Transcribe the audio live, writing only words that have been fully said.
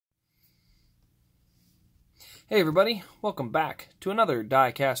Hey everybody, welcome back to another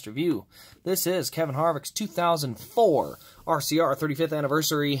Diecast review. This is Kevin Harvick's 2004 RCR 35th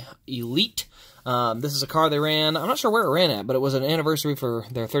Anniversary Elite. This is a car they ran, I'm not sure where it ran at, but it was an anniversary for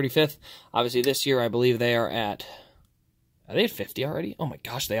their 35th. Obviously this year I believe they are at 50 already? Oh my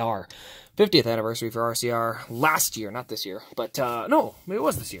gosh, they are. 50th anniversary for RCR last year, not this year. But no, maybe it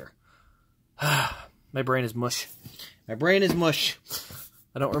was this year. My brain is mush. My brain is mush.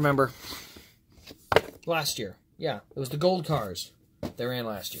 I don't remember. Last year. Yeah, it was the gold cars they ran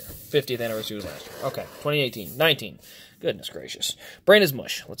last year. 50th anniversary was last year. Okay, 2018. 19. Goodness gracious. Brain is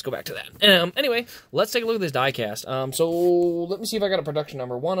mush. Let's go back to that. Anyway, let's take a look at this diecast. So let me see if I got a production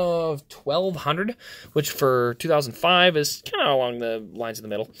number. One of 1200, which for 2005 is kind of along the lines in the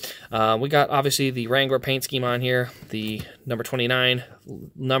middle. We got, obviously, the Wrangler paint scheme on here. The number 29,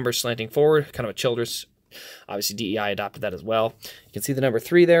 numbers slanting forward. Kind of a Childress. Obviously, DEI adopted that as well. You can see the number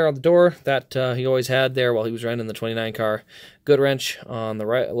 3 there on the door that he always had there while he was running the 29 car. Good wrench on the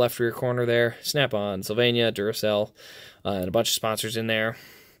left rear corner there. Snap-on, Sylvania, Duracell, and a bunch of sponsors in there.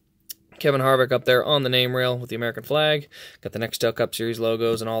 Kevin Harvick up there on the name rail with the American flag. Got the Nextel Cup Series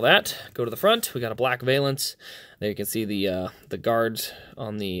logos and all that. Go to the front. We got a black valance. There you can see the guards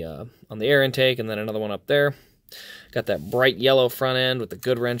on the air intake, and then another one up there. Got that bright yellow front end with the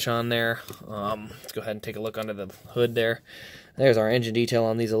good wrench on there. Let's go ahead and take a look under the hood there. There's our engine detail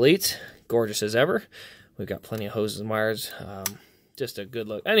on these Elites. Gorgeous as ever. We've got plenty of hoses and wires. Just a good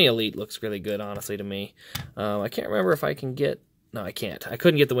look. Any Elite looks really good, honestly, to me. I can't remember if I can get... No, I can't. I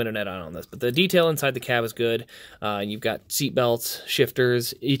couldn't get the window net on this, but the detail inside the cab is good. You've got seat belts,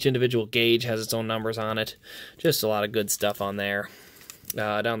 shifters. Each individual gauge has its own numbers on it. Just a lot of good stuff on there.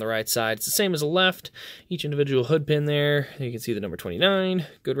 Down the right side, it's the same as the left. Each individual hood pin there. You can see the number 29,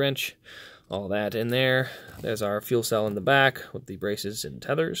 good wrench, all that in there. There's our fuel cell in the back with the braces and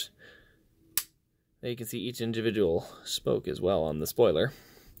tethers. There you can see each individual spoke as well on the spoiler.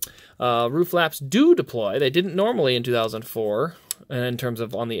 Roof flaps do deploy. They didn't normally in 2004 in terms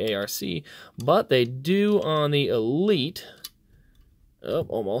of on the ARC, but they do on the Elite. Oh,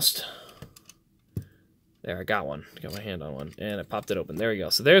 almost. There, I got one. Got my hand on one, and I popped it open. There we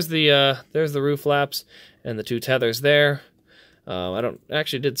go. So there's the roof flaps and the 2 tethers there. I don't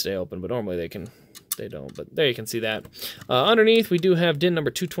actually did stay open, but normally they don't. But there you can see that. Underneath we do have DIN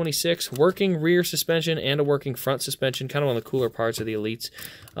number 226, working rear suspension and a working front suspension. Kind of one of the cooler parts of the Elites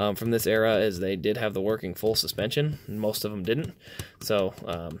from this era is they did have the working full suspension, and most of them didn't. So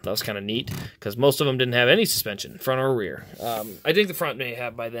that was kind of neat because most of them didn't have any suspension, front or rear. I think the front may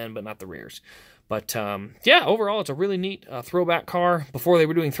have by then, but not the rears. But, yeah, overall, it's a really neat throwback car. Before they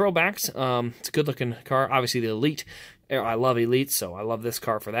were doing throwbacks, it's a good-looking car. Obviously, the Elite, I love Elite, so I love this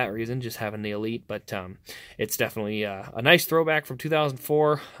car for that reason, just having the Elite. But it's definitely a nice throwback from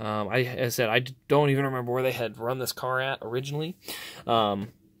 2004. As I said, I don't even remember where they had run this car at originally.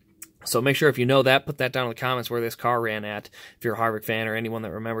 So make sure if you know that, put that down in the comments where this car ran at, if you're a Harvick fan or anyone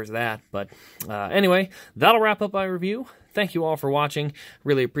that remembers that. But anyway, that'll wrap up my review. Thank you all for watching.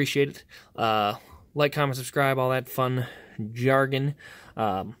 Really appreciate it. Like, comment, subscribe, all that fun jargon.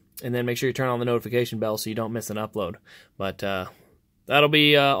 And then make sure you turn on the notification bell so you don't miss an upload. But that'll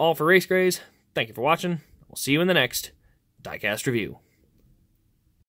be all for Race Grays. Thank you for watching. We'll see you in the next Diecast review.